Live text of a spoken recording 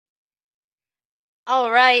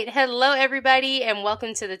All right. Hello, everybody, and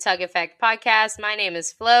welcome to the Tug Effect podcast. My name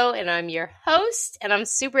is Flo, and I'm your host. And I'm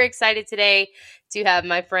super excited today to have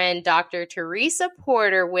my friend, Dr. Teresa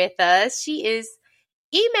Porter, with us. She is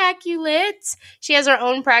immaculate. She has her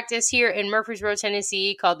own practice here in Murfreesboro,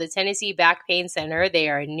 Tennessee, called the Tennessee Back Pain Center. They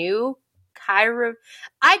are a new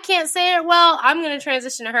I can't say it well. I'm going to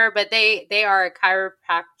transition to her, but they are a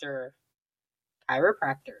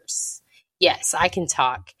chiropractors. Yes, I can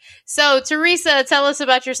talk. So, Teresa, tell us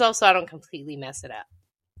about yourself so I don't completely mess it up.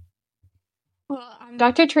 Well, I'm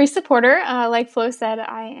Dr. Teresa Porter. Like Flo said,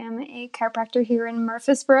 I am a chiropractor here in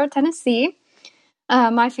Murfreesboro, Tennessee.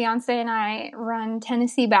 My fiance and I run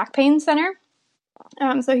Tennessee Back Pain Center.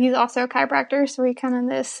 So he's also a chiropractor. So we kind of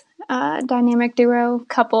this dynamic duo,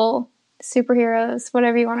 couple, superheroes,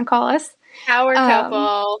 whatever you want to call us. Power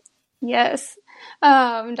couple. Yes.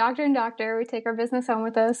 Doctor and doctor, we take our business home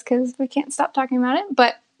with us because we can't stop talking about it,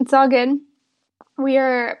 but it's all good. We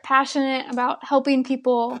are passionate about helping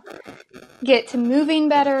people get to moving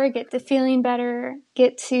better, get to feeling better,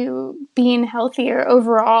 get to being healthier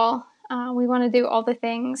overall. We want to do all the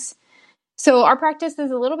things. So our practice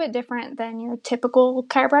is a little bit different than your typical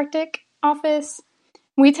chiropractic office.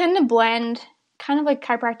 We tend to blend kind of like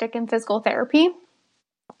chiropractic and physical therapy.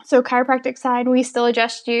 So chiropractic side, we still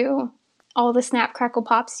adjust you all the snap, crackle,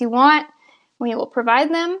 pops you want. We will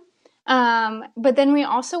provide them. But then we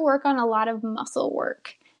also work on a lot of muscle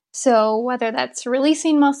work. So whether that's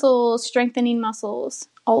releasing muscles, strengthening muscles,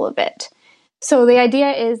 all of it. So the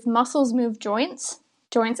idea is muscles move joints,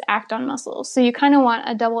 joints act on muscles. So you kind of want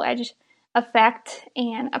a double-edged effect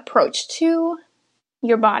and approach to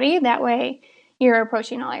your body. That way you're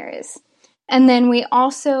approaching all areas. And then we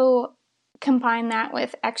also combine that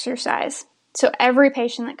with exercise. So every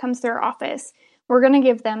patient that comes through our office, we're going to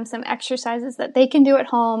give them some exercises that they can do at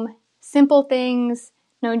home. Simple things,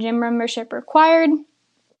 no gym membership required.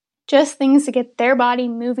 Just things to get their body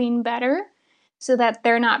moving better so that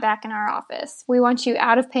they're not back in our office. We want you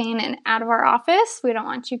out of pain and out of our office. We don't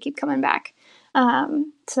want you to keep coming back.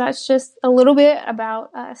 So that's just a little bit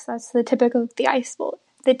about us. That's the tip of the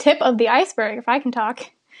iceberg, if I can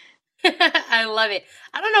talk. I love it.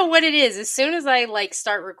 I don't know what it is. As soon as I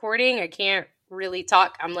start recording, I can't really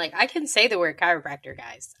talk. I'm like, I can say the word chiropractor,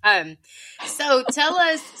 guys. So tell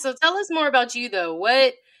us more about you though.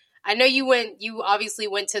 I know you obviously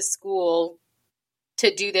went to school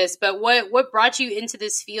to do this, but what brought you into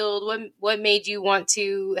this field? What made you want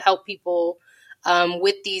to help people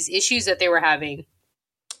with these issues that they were having?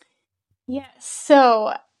 Yes.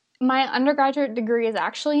 So my undergraduate degree is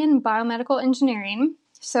actually in biomedical engineering.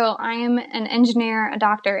 So I am an engineer, a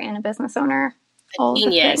doctor, and a business owner. All of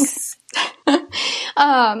the things.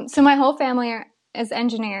 So my whole family is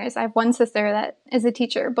engineers. I have one sister that is a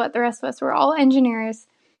teacher, but the rest of us were all engineers.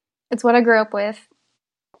 It's what I grew up with.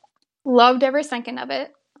 Loved every second of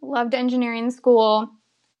it. Loved engineering school.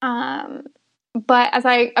 But as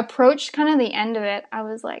I approached kind of the end of it, I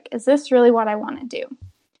was like, is this really what I want to do?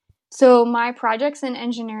 So my projects in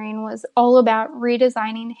engineering was all about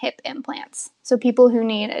redesigning hip implants. So people who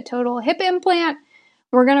need a total hip implant,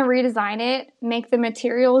 we're going to redesign it, make the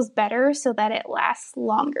materials better so that it lasts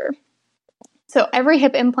longer. So every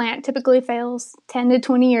hip implant typically fails 10 to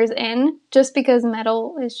 20 years in just because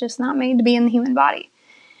metal is just not made to be in the human body.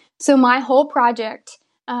 So my whole project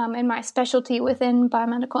and my specialty within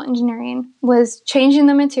biomedical engineering was changing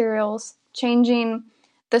the materials, changing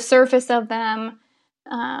the surface of them,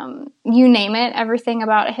 you name it, everything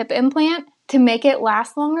about a hip implant to make it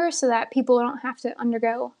last longer so that people don't have to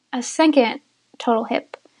undergo a second total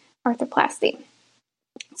hip arthroplasty.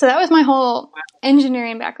 So that was my whole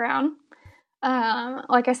engineering background.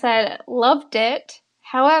 Like I said, loved it.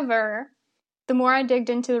 However, the more I digged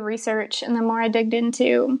into the research and the more I digged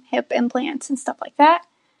into hip implants and stuff like that,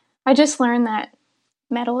 I just learned that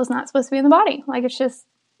metal is not supposed to be in the body. Like it's just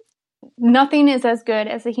nothing is as good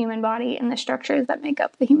as the human body and the structures that make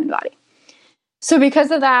up the human body. So because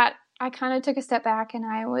of that, I kind of took a step back and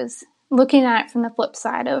I was looking at it from the flip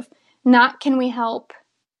side of not can we help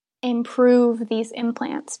improve these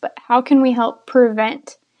implants, but how can we help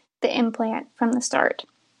prevent the implant from the start?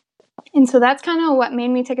 And so that's kind of what made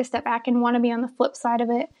me take a step back and want to be on the flip side of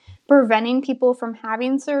it, preventing people from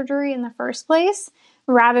having surgery in the first place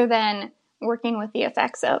rather than working with the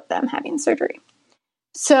effects of them having surgery.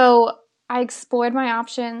 So I explored my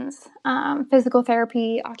options, physical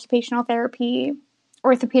therapy, occupational therapy,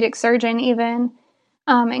 orthopedic surgeon even,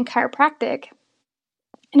 and chiropractic.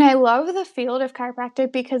 And I love the field of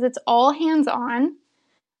chiropractic because it's all hands-on,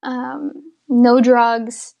 no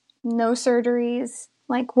drugs, no surgeries.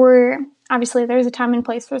 Like obviously there's a time and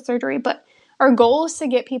place for surgery, but our goal is to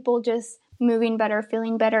get people just moving better,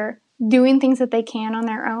 feeling better, doing things that they can on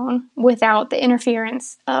their own without the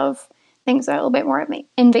interference of things that are a little bit more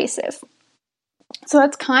invasive. So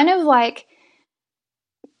that's kind of like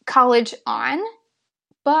college on.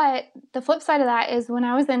 But the flip side of that is when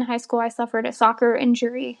I was in high school, I suffered a soccer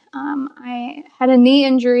injury. I had a knee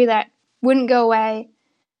injury that wouldn't go away.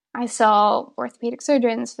 I saw orthopedic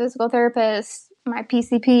surgeons, physical therapists, my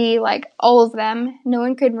PCP, like all of them. No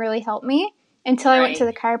one could really help me until I went to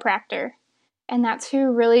the chiropractor. And that's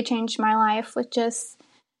who really changed my life with just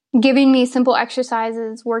giving me simple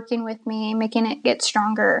exercises, working with me, making it get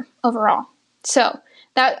stronger overall. So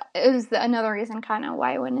that is another reason kind of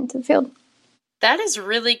why I went into the field. That is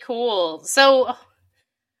really cool. So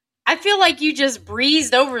I feel like you just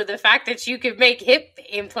breezed over the fact that you could make hip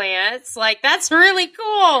implants. Like, that's really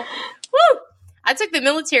cool. Woo! I took the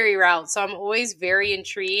military route, so I'm always very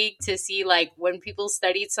intrigued to see, like, when people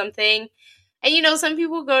studied something. And, you know, some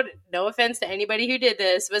people go to, no offense to anybody who did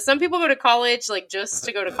this, but some people go to college, like, just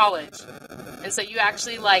to go to college. And so you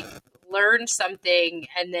actually, like, learned something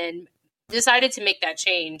and then decided to make that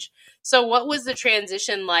change. So what was the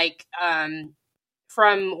transition like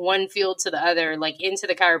from one field to the other, like into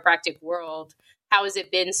the chiropractic world? How has it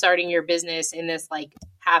been starting your business in this like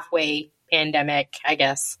halfway pandemic, I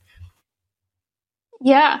guess?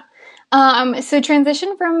 Yeah. So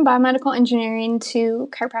transition from biomedical engineering to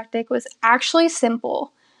chiropractic was actually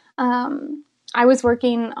simple. I was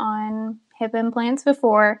working on hip implants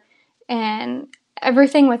before, and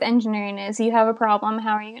everything with engineering is you have a problem,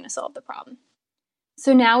 how are you going to solve the problem?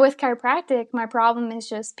 So now with chiropractic, my problem is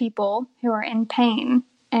just people who are in pain,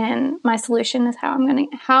 and my solution is how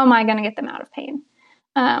am I going to get them out of pain?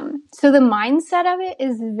 So the mindset of it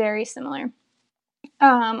is very similar.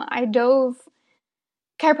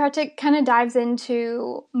 Chiropractic kind of dives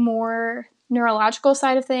into more neurological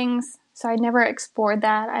side of things. So I'd never explored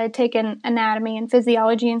that. I had taken anatomy and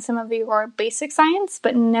physiology and some of the more basic science,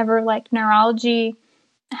 but never like neurology,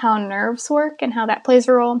 how nerves work and how that plays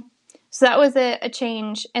a role. So that was a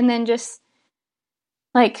change. And then just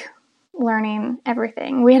like learning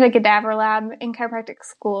everything. We had a cadaver lab in chiropractic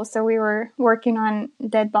school, so we were working on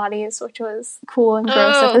dead bodies, which was cool and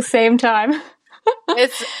gross at the same time.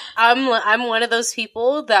 I'm one of those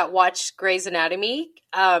people that watch Grey's Anatomy.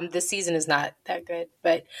 This season is not that good,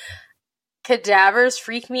 but Cadavers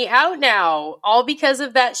freak me out now, all because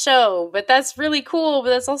of that show. But that's really cool, but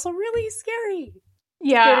that's also really scary.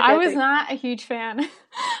 Yeah, I was not a huge fan. Yeah.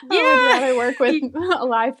 I would rather work with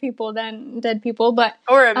alive people than dead people, but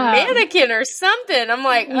or a mannequin or something. I'm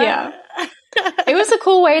like, yeah. It was a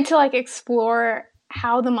cool way to like explore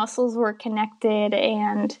how the muscles were connected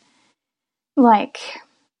and like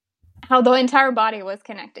how the entire body was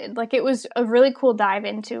connected. Like it was a really cool dive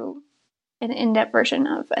into an in-depth version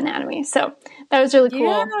of anatomy. So that was really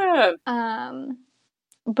cool. Yeah.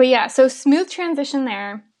 But yeah, so smooth transition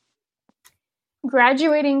there.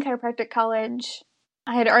 Graduating chiropractic college,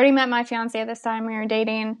 I had already met my fiance at this time. We were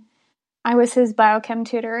dating. I was his biochem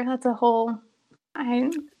tutor. That's a whole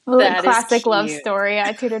classic love story.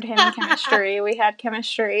 I tutored him in chemistry. We had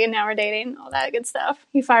chemistry, and now we're dating. All that good stuff.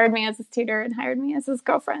 He fired me as his tutor and hired me as his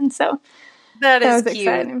girlfriend. So that was cute.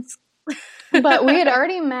 Exciting. But we had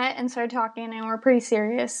already met and started talking, and we're pretty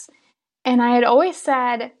serious. And I had always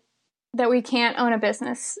said that we can't own a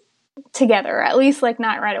business together, at least like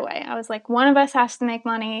not right away. I was like, one of us has to make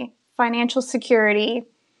money, financial security.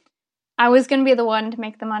 I was going to be the one to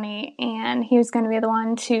make the money, and he was going to be the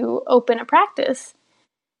one to open a practice.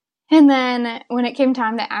 And then when it came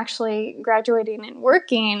time to actually graduating and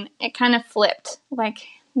working, it kind of flipped. Like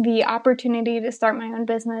the opportunity to start my own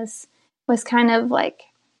business was kind of like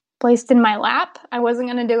placed in my lap. I wasn't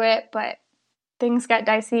going to do it, but things got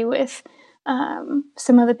dicey with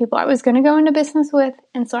some of the people I was going to go into business with.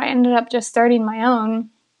 And so I ended up just starting my own,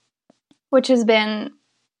 which has been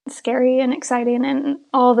scary and exciting and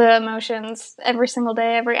all the emotions every single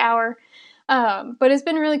day, every hour. But it's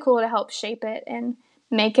been really cool to help shape it and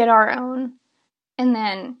make it our own. And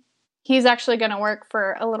then he's actually going to work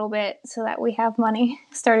for a little bit so that we have money.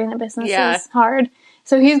 Starting a business is hard.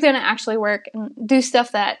 So he's going to actually work and do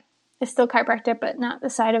stuff that is still chiropractic, but not the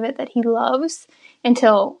side of it that he loves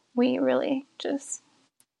until we really just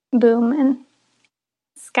boom and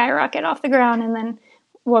skyrocket off the ground. And then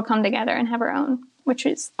we'll come together and have our own, which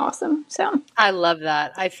is awesome. So I love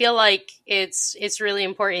that. I feel like it's really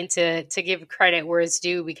important to give credit where it's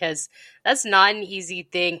due, because that's not an easy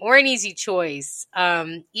thing or an easy choice.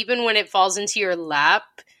 Even when it falls into your lap,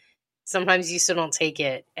 sometimes you still don't take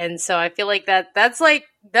it. And so I feel like that's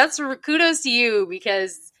kudos to you,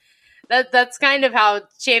 because that's kind of how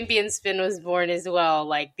Champion Spin was born as well.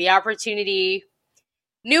 Like the opportunity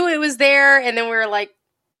knew it was there, and then we were like,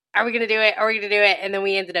 are we going to do it? Are we going to do it? And then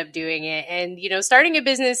we ended up doing it. And, starting a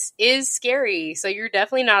business is scary. So you're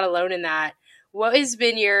definitely not alone in that. What has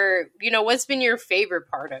been what's been your favorite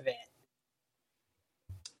part of it?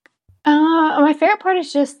 My favorite part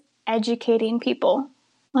is just educating people.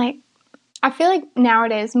 Like, I feel like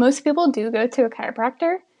nowadays most people do go to a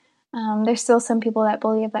chiropractor. There's still some people that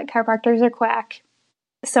believe that chiropractors are quack.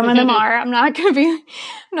 Some of them are. I'm not going to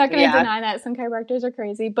deny that some chiropractors are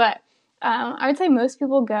crazy, but I would say most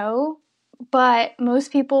people go, but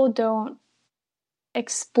most people don't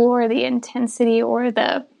explore the intensity or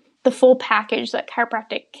the full package that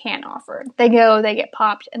chiropractic can offer. They go, they get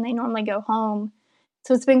popped, and they normally go home.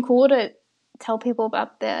 So it's been cool to tell people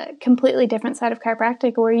about the completely different side of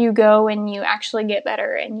chiropractic, where you go and you actually get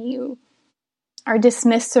better and you are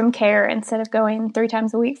dismissed from care instead of going 3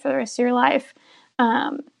 times a week for the rest of your life.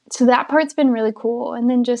 So that part's been really cool. And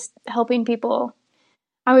then just helping people.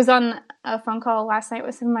 I was on a phone call last night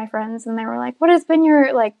with some of my friends, and they were like, what has been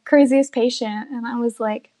your craziest patient? And I was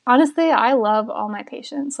like, honestly, I love all my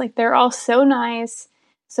patients. They're all so nice,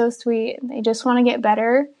 so sweet. They just want to get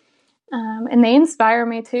better. And they inspire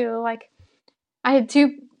me too. I had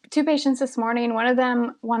two patients this morning. One of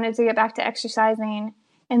them wanted to get back to exercising,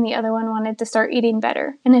 and the other one wanted to start eating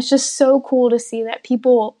better. And it's just so cool to see that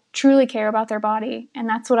people truly care about their body. And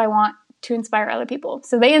that's what I want to inspire other people.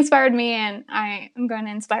 So they inspired me, and I am going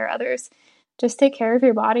to inspire others. Just take care of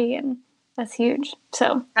your body, and that's huge.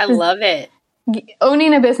 So I love it.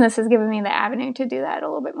 Owning a business has given me the avenue to do that a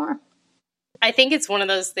little bit more. I think it's one of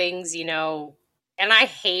those things, and I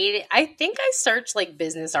hate it. I think I search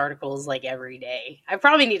business articles every day. I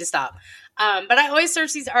probably need to stop. But I always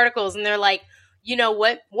search these articles, and they're like,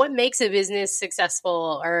 what makes a business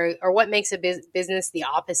successful, or what makes a business the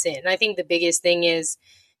opposite? And I think the biggest thing is,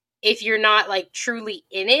 if you're not truly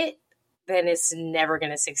in it, then it's never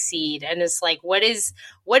going to succeed. And it's what is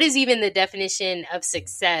even the definition of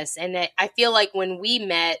success? And I feel like when we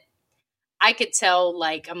met, I could tell,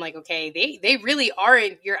 I'm like, okay, they really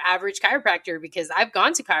aren't your average chiropractor, because I've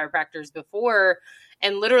gone to chiropractors before,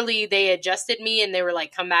 and literally they adjusted me and they were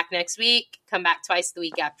like, come back next week, come back twice the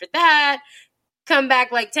week after that, come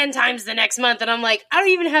back 10 times the next month. And I'm like, I don't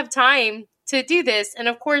even have time to do this. And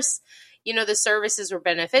of course, the services were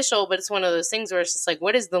beneficial, but it's one of those things where it's just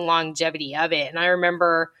what is the longevity of it? And I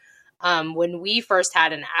remember when we first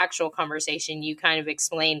had an actual conversation, you kind of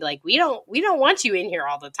explained we don't want you in here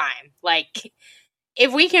all the time.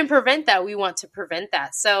 If we can prevent that, we want to prevent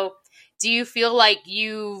that. So do you feel like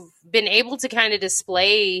you've been able to kind of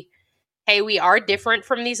display, hey, we are different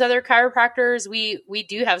from these other chiropractors. We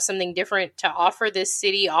do have something different to offer this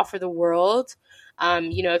city, offer the world.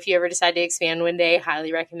 If you ever decide to expand one day,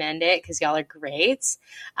 highly recommend it, because y'all are great.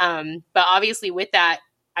 But obviously with that,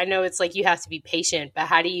 I know it's you have to be patient, but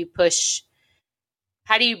how do you break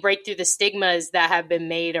through the stigmas that have been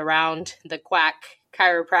made around the quack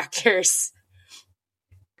chiropractors?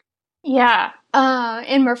 Yeah.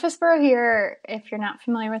 In Murfreesboro here, if you're not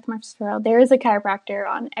familiar with Murfreesboro, there is a chiropractor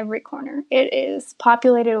on every corner. It is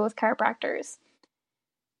populated with chiropractors,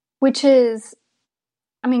 which is,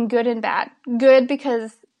 good and bad. Good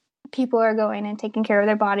because people are going and taking care of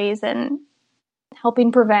their bodies and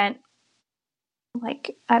helping prevent,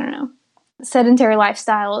 sedentary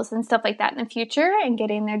lifestyles and stuff like that in the future, and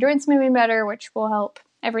getting their joints moving better, which will help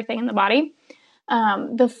everything in the body.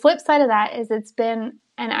 The flip side of that is it's been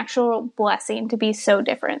an actual blessing to be so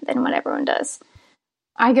different than what everyone does.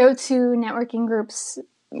 I go to networking groups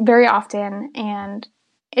very often, and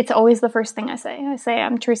it's always the first thing I say. I say,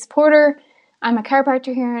 I'm Teresa Porter. I'm a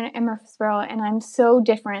chiropractor here in Murfreesboro, and I'm so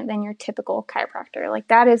different than your typical chiropractor.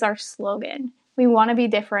 That is our slogan. We want to be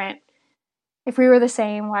different. If we were the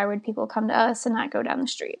same, why would people come to us and not go down the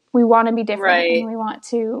street? We want to be different, right, and we want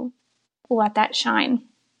to let that shine.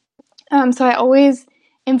 So I always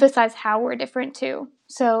emphasize how we're different too.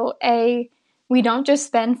 So we don't just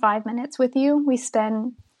spend 5 minutes with you. We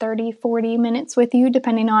spend 30, 40 minutes with you,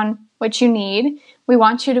 depending on what you need. We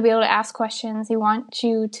want you to be able to ask questions. We want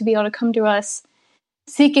you to be able to come to us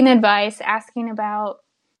seeking advice, asking about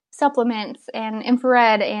supplements and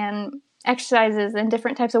infrared and exercises and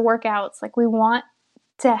different types of workouts. We want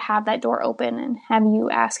to have that door open and have you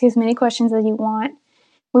ask as many questions as you want.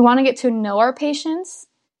 We want to get to know our patients.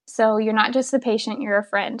 So you're not just a patient, you're a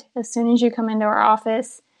friend. As soon as you come into our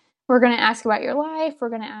office, we're going to ask about your life. We're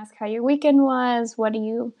going to ask how your weekend was. What do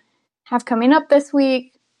you have coming up this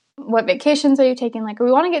week? What vacations are you taking?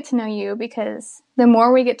 We want to get to know you, because the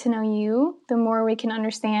more we get to know you, the more we can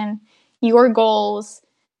understand your goals,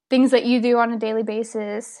 things that you do on a daily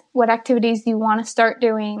basis, what activities you want to start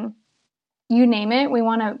doing, you name it, we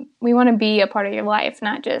want to be a part of your life,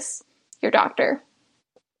 not just your doctor.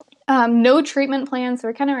 No treatment plans. So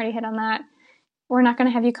we kind of already hit on that. We're not going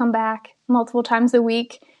to have you come back multiple times a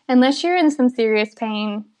week unless you're in some serious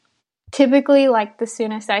pain. Typically, like the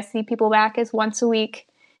soonest I see people back is once a week.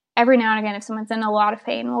 Every now and again, if someone's in a lot of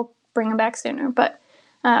pain, we'll bring them back sooner. But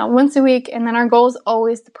once a week, and then our goal is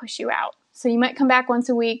always to push you out. So you might come back once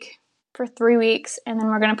a week for 3 weeks, and then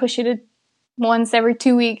we're going to push you to once every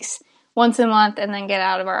 2 weeks, once a month, and then get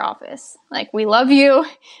out of our office. Like, we love you.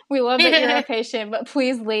 We love that you're a patient, but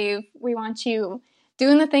please leave. We want you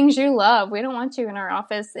doing the things you love. We don't want you in our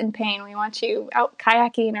office in pain. We want you out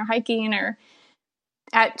kayaking or hiking or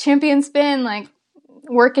at Champion Spin, like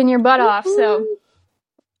working your butt off. So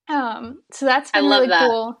that's been really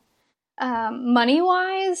cool.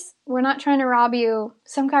 Money-wise, we're not trying to rob you.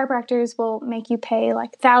 Some chiropractors will make you pay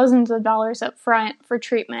like thousands of dollars up front for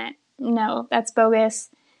treatment. No, that's bogus.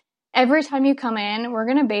 Every time you come in, we're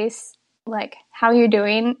going to base like how you're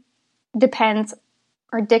doing depends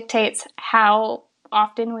or dictates how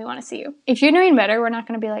often we want to see you. If you're doing better, we're not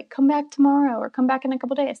going to be like, come back tomorrow or come back in a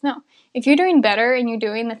couple days. No. If you're doing better and you're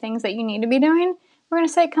doing the things that you need to be doing, we're going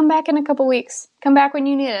to say, come back in a couple weeks. Come back when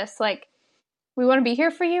you need us. Like, we want to be here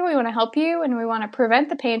for you. We want to help you, and we want to prevent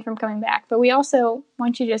the pain from coming back. But we also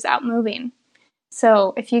want you just out moving.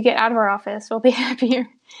 So if you get out of our office, we'll be happier.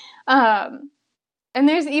 And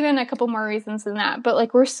there's even a couple more reasons than that. But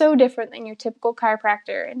like, we're so different than your typical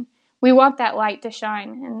chiropractor, and we want that light to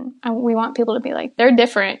shine, and we want people to be like, they're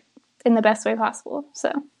different in the best way possible.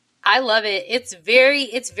 So I love it. It's very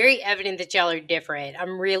evident that y'all are different.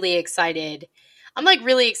 I'm really excited. I'm like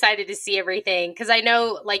really excited to see everything because I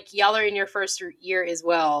know like y'all are in your first year as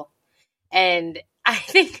well. And I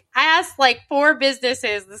think I asked like 4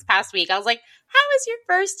 businesses this past week. I was like, how was your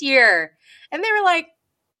first year? And they were like,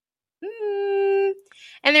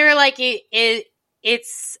 and they were like,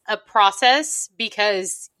 it's a process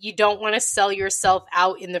because you don't want to sell yourself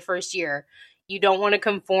out in the first year. You don't want to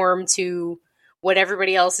conform to what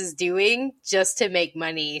everybody else is doing just to make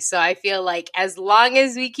money. So I feel like as long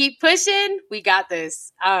as we keep pushing, we got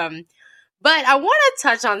this. But I want to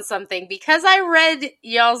touch on something because I read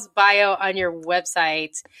y'all's bio on your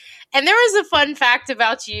website, and there was a fun fact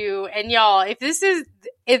about you. And y'all, if this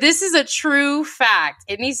is a true fact,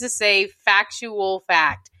 it needs to say factual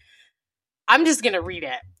fact. I'm just going to read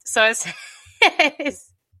it. So it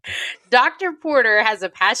says, Dr. Porter has a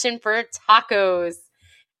passion for tacos.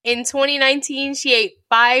 In 2019, she ate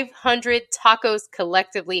 500 tacos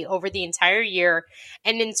collectively over the entire year.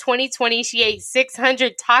 And in 2020, she ate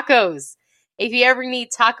 600 tacos. If you ever need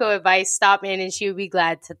taco advice, stop in and she would be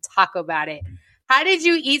glad to talk about it. How did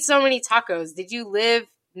you eat so many tacos? Did you live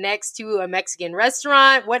next to a Mexican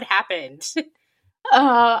restaurant? What happened?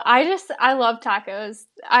 I love tacos.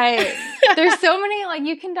 There's so many, like,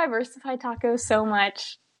 you can diversify tacos so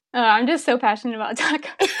much. I'm just so passionate about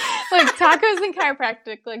tacos. Like, tacos and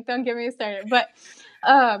chiropractic, like, don't get me started. But,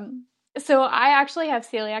 so I actually have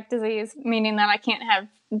celiac disease, meaning that I can't have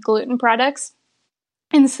gluten products.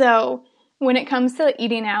 And so when it comes to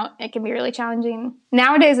eating out, it can be really challenging.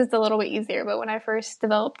 Nowadays, it's a little bit easier, but when I first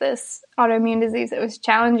developed this autoimmune disease, it was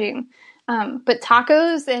challenging. But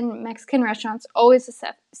tacos in Mexican restaurants, always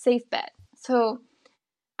a safe bet. So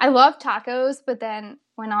I love tacos, but then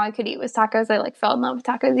when all I could eat was tacos, I like fell in love with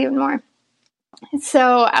tacos even more.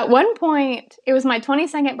 So at one point, it was my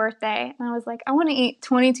 22nd birthday, and I was like, I want to eat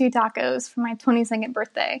 22 tacos for my 22nd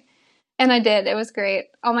birthday. And I did. It was great.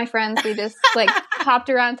 All my friends, we just like hopped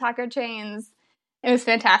around taco chains. It was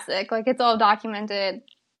fantastic. Like, it's all documented.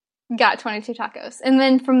 Got 22 tacos. And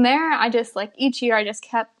then from there, I just like each year I just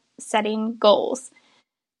kept setting goals.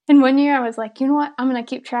 And one year I was like, you know what? I'm going to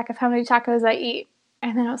keep track of how many tacos I eat.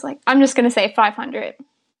 And then I was like, I'm just going to say 500.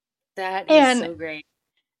 That is so great.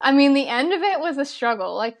 I mean, the end of it was a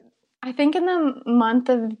struggle. Like, I think in the month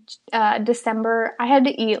of December, I had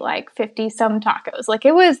to eat like 50 some tacos. Like,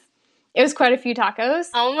 it was quite a few tacos.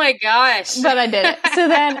 Oh my gosh. But I did it. So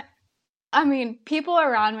then, I mean, people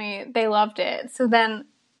around me, they loved it. So then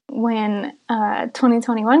when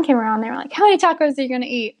 2021 came around, they were like, how many tacos are you going to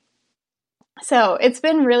eat? So it's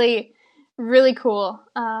been really, really cool.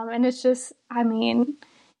 And it's just, I mean,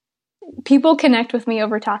 people connect with me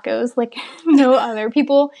over tacos like no other.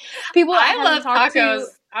 People I love tacos.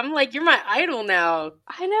 I'm like, you're my idol now.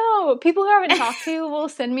 I know. People who I haven't talked to will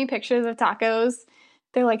send me pictures of tacos.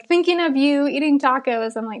 They're like, thinking of you eating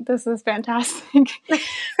tacos. I'm like, this is fantastic.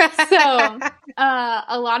 So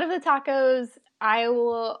a lot of the tacos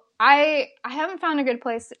I haven't found a good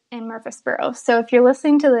place in Murfreesboro. So if you're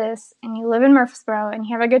listening to this and you live in Murfreesboro and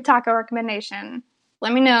you have a good taco recommendation,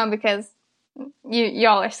 let me know, because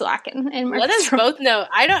y'all are slacking in Let us Murfreesboro. both know.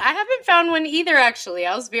 I haven't found one either, actually.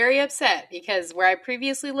 I was very upset because where I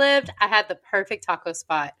previously lived, I had the perfect taco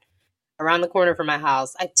spot around the corner from my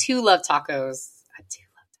house. I too love tacos.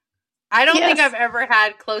 I don't think I've ever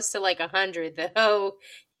had close to like 100 though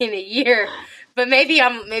in a year, but maybe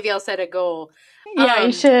I'll set a goal. Yeah,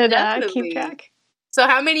 you should keep definitely. track. So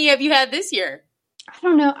how many have you had this year? I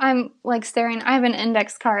don't know. I'm like staring. I have an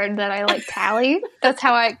index card that I like tally. That's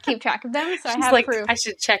how I keep track of them. So I have proof. I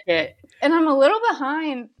should check it. And I'm a little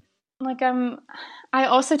behind. Like I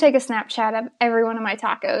also take a Snapchat of every one of my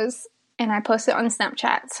tacos and I post it on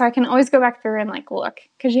Snapchat. So I can always go back through and like look,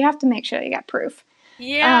 because you have to make sure you got proof.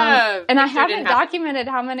 Yeah. And I haven't documented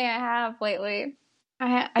how many I have lately.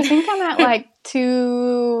 I think I'm at like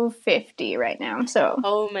 250 right now. So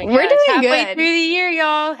oh my gosh, we're doing halfway good through the year,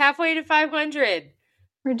 y'all. Halfway to 500.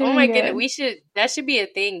 We're doing oh my good. goodness, that should be a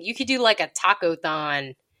thing. You could do like a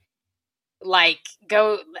taco-thon. Like,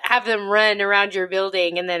 go have them run around your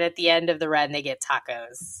building, and then at the end of the run, they get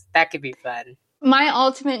tacos. That could be fun. My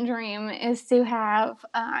ultimate dream is to have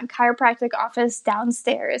a chiropractic office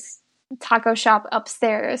downstairs, taco shop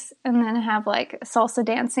upstairs, and then have like salsa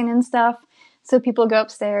dancing and stuff. So people go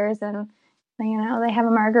upstairs and, they have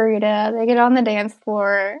a margarita, they get on the dance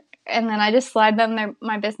floor, and then I just slide them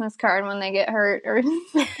my business card when they get hurt or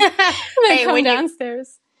they come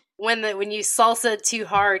downstairs. When you salsa too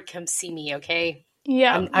hard, come see me, okay?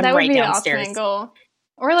 Yeah, I'm that would right be downstairs. The ultimate goal.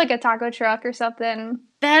 Or like a taco truck or something.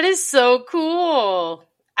 That is so cool.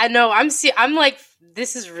 I know. I'm like,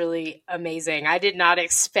 this is really amazing. I did not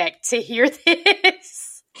expect to hear this.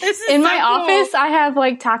 In my office, I have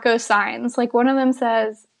like taco signs. Like one of them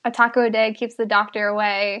says, "A taco a day keeps the doctor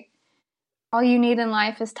away. All you need in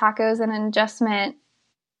life is tacos and an adjustment.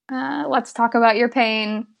 Let's talk about your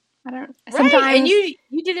pain." I don't. Sometimes, right, and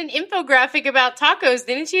you did an infographic about tacos,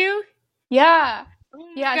 didn't you? Yeah.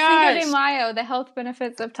 Oh yeah, Cinco de Mayo, the health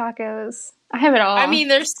benefits of tacos. I have it all. I mean,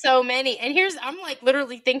 there's so many. And I'm like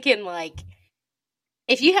literally thinking like,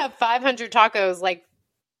 if you have 500 tacos, like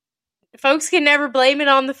folks can never blame it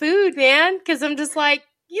on the food, man. Because I'm just like,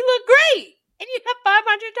 you look great. And you have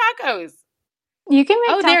 500 tacos. You can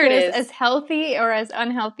make tacos as healthy or as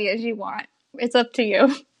unhealthy as you want. It's up to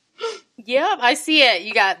you. Yep, I see it.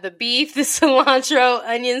 You got the beef, the cilantro,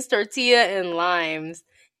 onions, tortilla, and limes.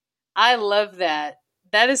 I love that.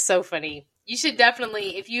 That is so funny. You should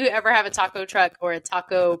definitely, if you ever have a taco truck or a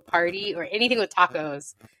taco party or anything with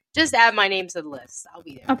tacos, just add my name to the list. I'll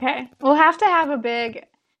be there. Okay. We'll have to have a big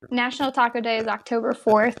National Taco Day is October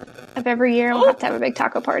 4th of every year. We'll have to have a big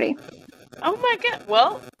taco party. Oh my God.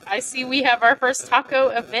 Well, I see we have our first taco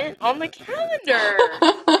event on the calendar.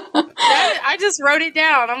 I just wrote it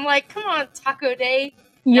down. I'm like, come on, Taco Day.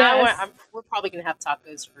 Yes. We're probably going to have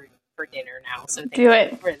tacos for dinner now. So do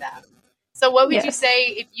it for that. So what would you say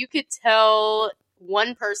if you could tell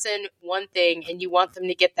one person one thing and you want them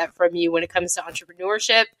to get that from you when it comes to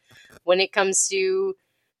entrepreneurship, when it comes to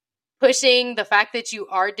pushing the fact that you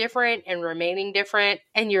are different and remaining different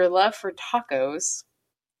and your love for tacos?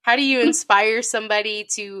 How do you inspire somebody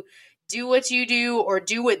to do what you do or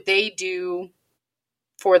do what they do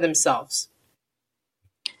for themselves?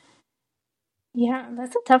 Yeah,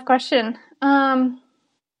 that's a tough question.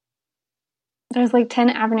 There's like 10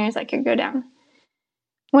 avenues I could go down.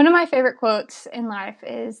 One of my favorite quotes in life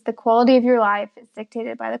is, "The quality of your life is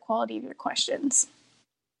dictated by the quality of your questions."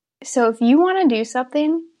 So if you want to do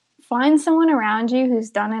something, find someone around you who's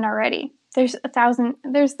done it already. There's 1,000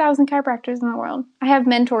 chiropractors in the world. I have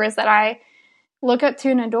mentors that I look up to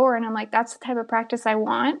and adore, and I'm like, that's the type of practice I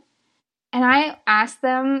want. And I ask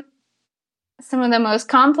them some of the most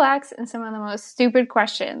complex and some of the most stupid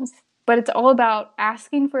questions, but it's all about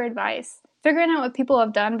asking for advice, figuring out what people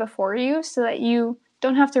have done before you so that you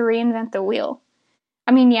don't have to reinvent the wheel.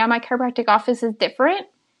 I mean, yeah, my chiropractic office is different,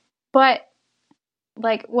 but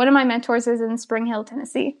like one of my mentors is in Spring Hill,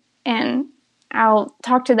 Tennessee, and I'll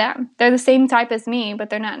talk to them. They're the same type as me, but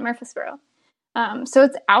they're not in Murfreesboro. So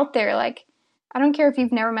it's out there. Like, I don't care if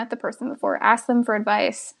you've never met the person before. Ask them for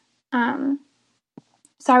advice. So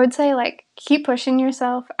I would say, like, keep pushing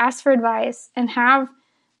yourself, ask for advice, and have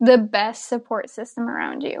the best support system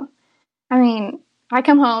around you. I mean, I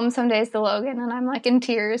come home some days to Logan, and I'm, like, in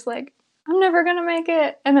tears, like, I'm never going to make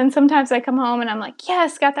it. And then sometimes I come home, and I'm like,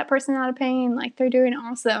 yes, got that person out of pain. Like, they're doing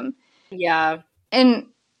awesome. Yeah. And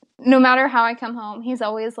no matter how I come home, he's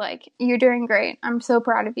always like, you're doing great. I'm so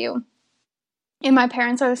proud of you. And my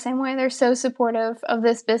parents are the same way. They're so supportive of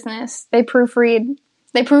this business. They proofread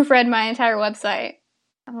my entire website.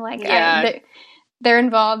 I'm like, they're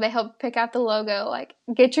involved. They help pick out the logo. Like,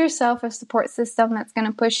 get yourself a support system that's going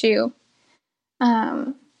to push you.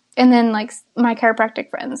 And then like my chiropractic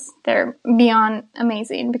friends, they're beyond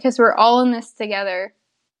amazing because we're all in this together.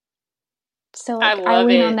 So like I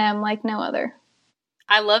lean on them like no other.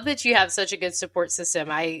 I love that you have such a good support system.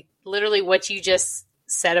 I literally, what you just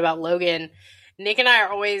said about Logan, Nick and I are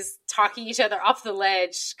always talking each other off the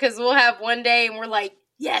ledge because we'll have one day and we're like,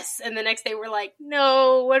 yes. And the next day we're like,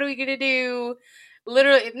 no, what are we going to do?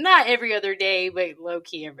 Literally, not every other day, but low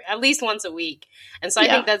key, at least once a week. And so I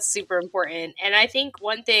think that's super important. And I think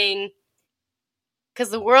one thing,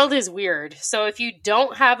 because the world is weird. So if you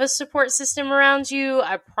don't have a support system around you,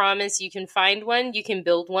 I promise you can find one. You can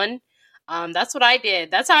build one. That's what I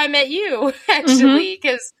did. That's how I met you, actually.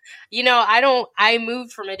 Because, I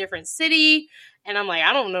moved from a different city and I'm like,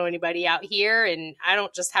 I don't know anybody out here and I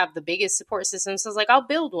don't just have the biggest support system. So I was like, I'll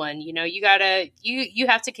build one. You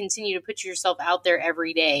have to continue to put yourself out there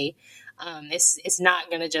every day. It's not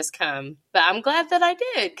going to just come. But I'm glad that I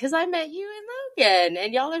did because I met you and Logan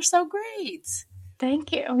and y'all are so great.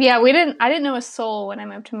 Thank you. Yeah, I didn't know a soul when I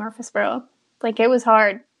moved to Murfreesboro. Like it was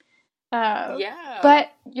hard.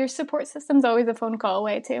 But your support system's always a phone call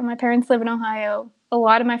away too. My parents live in Ohio. A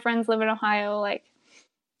lot of my friends live in Ohio. Like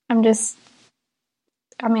I'm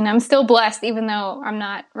still blessed even though I'm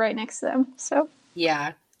not right next to them. So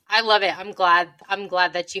yeah, I love it. I'm glad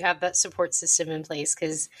that you have that support system in place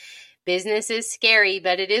because business is scary,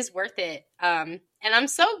 but it is worth it. And I'm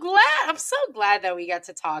so glad that we got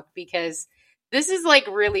to talk because this is like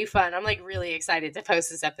really fun. I'm like really excited to post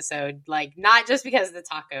this episode. Like not just because of the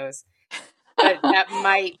tacos, but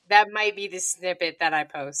that might be the snippet that I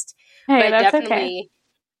post. Hey, but that's definitely,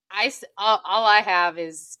 okay. all I have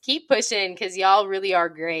is keep pushing because y'all really are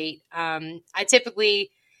great. I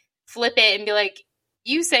typically flip it and be like,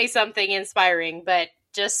 you say something inspiring, but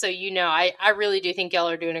just so you know, I really do think y'all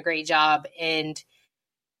are doing a great job. And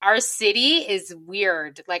our city is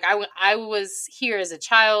weird. Like I was here as a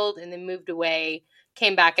child and then moved away,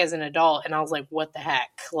 came back as an adult, and I was like, what the heck?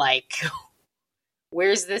 Like,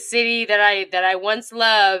 where's the city that I once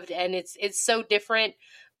loved? And it's so different,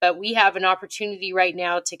 but we have an opportunity right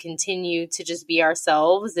now to continue to just be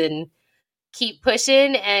ourselves and keep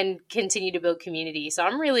pushing and continue to build community. So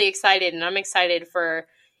I'm really excited, and I'm excited for,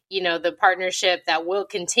 the partnership that will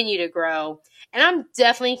continue to grow. And I'm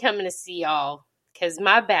definitely coming to see y'all because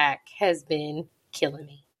my back has been killing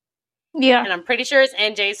me. Yeah. And I'm pretty sure it's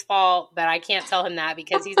NJ's fault, but I can't tell him that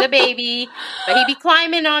because he's a baby. But he be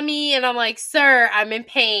climbing on me, and I'm like, sir, I'm in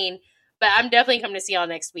pain. But I'm definitely coming to see y'all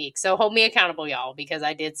next week. So hold me accountable, y'all, because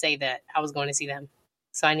I did say that I was going to see them.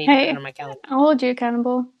 So I need to put it on my calendar. I'll hold you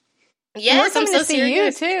accountable. Yes, I'm so to see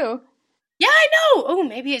you too. Yeah, I know. Oh,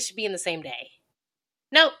 maybe it should be in the same day.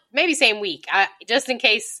 No, maybe same week. Just in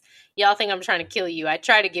case y'all think I'm trying to kill you, I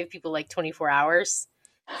try to give people like 24 hours.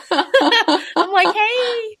 I'm like,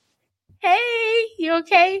 hey, you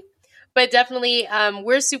okay? But definitely,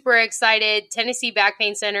 we're super excited. Tennessee Back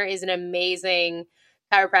Pain Center is an amazing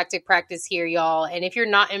chiropractic practice here, y'all. And if you're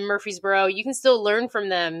not in Murfreesboro, you can still learn from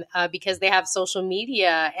them because they have social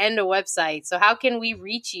media and a website. So how can we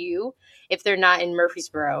reach you if they're not in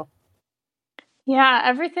Murfreesboro? Yeah,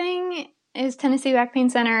 everything is Tennessee Back Pain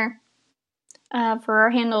Center for our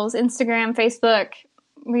handles, Instagram, Facebook.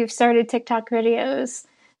 We've started TikTok videos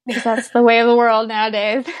because that's the way of the world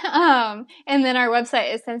nowadays. And then our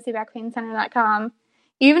website is TennesseeBackPainCenter.com.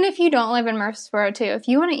 Even if you don't live in Murfreesboro too, if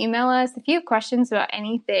you want to email us, if you have questions about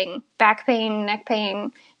anything, back pain, neck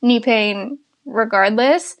pain, knee pain,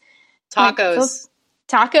 regardless. Tacos.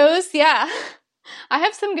 Tacos, yeah. I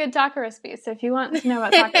have some good taco recipes, so if you want to know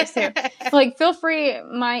about tacos too, feel free.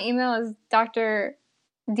 My email is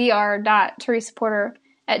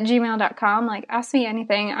dr.teresaporter@gmail.com. Ask me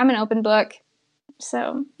anything. I'm an open book.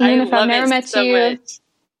 So even if I've never met you,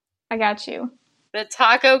 I got you. The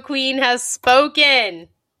Taco Queen has spoken.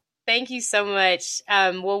 Thank you so much.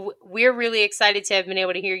 Well, we're really excited to have been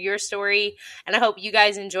able to hear your story, and I hope you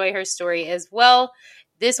guys enjoy her story as well.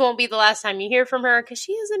 This won't be the last time you hear from her because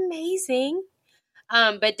she is amazing.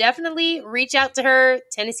 But definitely reach out to her.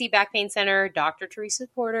 Tennessee Back Pain Center. Dr. Teresa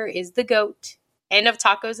Porter is the GOAT. And of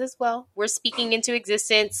tacos as well. We're speaking into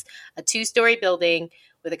existence a 2-story building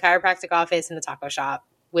with a chiropractic office and a taco shop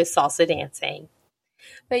with salsa dancing.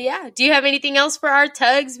 But yeah, do you have anything else for our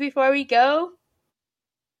tugs before we go?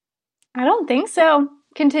 I don't think so.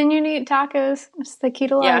 Continue to eat tacos. It's the key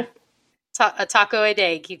to life. A taco a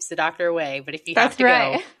day keeps the doctor away. But if you have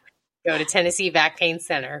to go to Tennessee Back Pain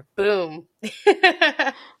Center. Boom.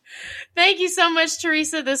 Thank you so much,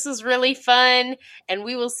 Teresa. This was really fun. And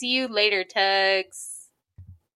we will see you later, tugs.